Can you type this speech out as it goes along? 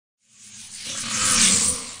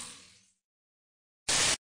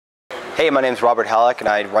Hey, my name is Robert Halleck and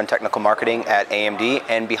I run technical marketing at AMD,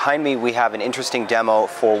 and behind me we have an interesting demo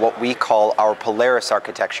for what we call our Polaris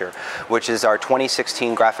architecture, which is our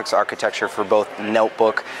 2016 graphics architecture for both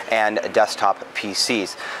notebook and desktop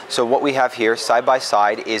PCs. So what we have here side by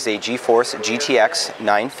side is a GeForce GTX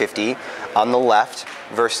 950 on the left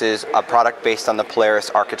versus a product based on the Polaris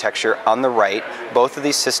architecture on the right. Both of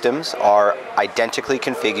these systems are identically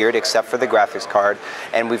configured except for the graphics card,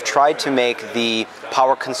 and we've tried to make the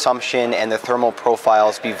power consumption and the thermal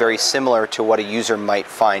profiles be very similar to what a user might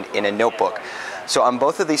find in a notebook. So on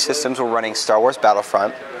both of these systems we're running Star Wars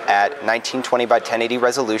Battlefront at 1920 by 1080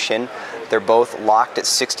 resolution. They're both locked at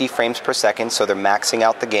 60 frames per second, so they're maxing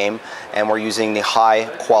out the game, and we're using the high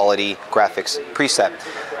quality graphics preset.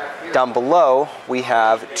 Down below, we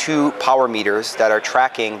have two power meters that are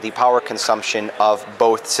tracking the power consumption of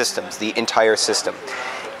both systems, the entire system.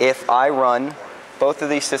 If I run both of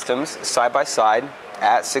these systems side by side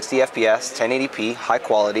at 60 FPS, 1080p, high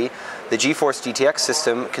quality, the GeForce GTX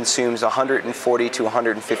system consumes 140 to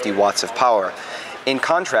 150 watts of power. In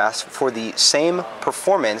contrast, for the same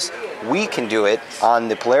performance, we can do it on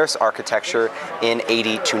the Polaris architecture in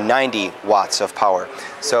 80 to 90 watts of power.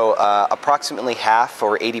 So approximately half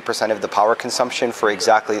or 80% of the power consumption for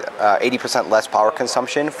exactly 80% less power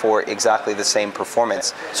consumption for exactly the same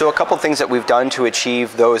performance. So a couple things that we've done to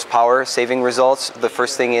achieve those power saving results. The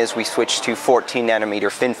first thing is we switched to 14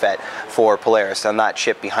 nanometer FinFET for Polaris on that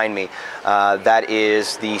chip behind me. That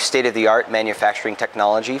is the state-of-the-art manufacturing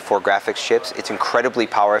technology for graphics chips. It's incredibly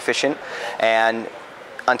power efficient, and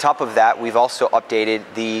on top of that, we've also updated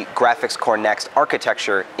the Graphics Core Next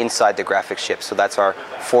architecture inside the graphics chip. So that's our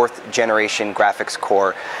 4th generation graphics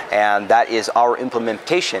core, and that is our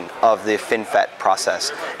implementation of the FinFET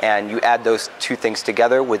process. And you add those two things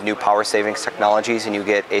together with new power savings technologies and you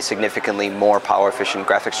get a significantly more power efficient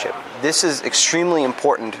graphics chip. This is extremely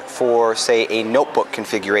important for, say, a notebook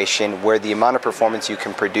configuration where the amount of performance you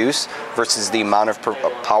can produce versus the amount of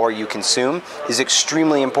power you consume is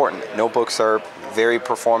extremely important. Notebooks are very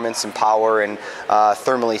performance and power and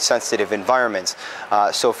thermally sensitive environments.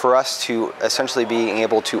 So for us to essentially being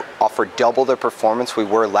able to offer double the performance we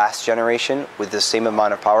were last generation with the same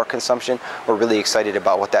amount of power consumption, we're really excited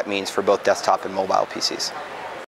about what that means for both desktop and mobile PCs.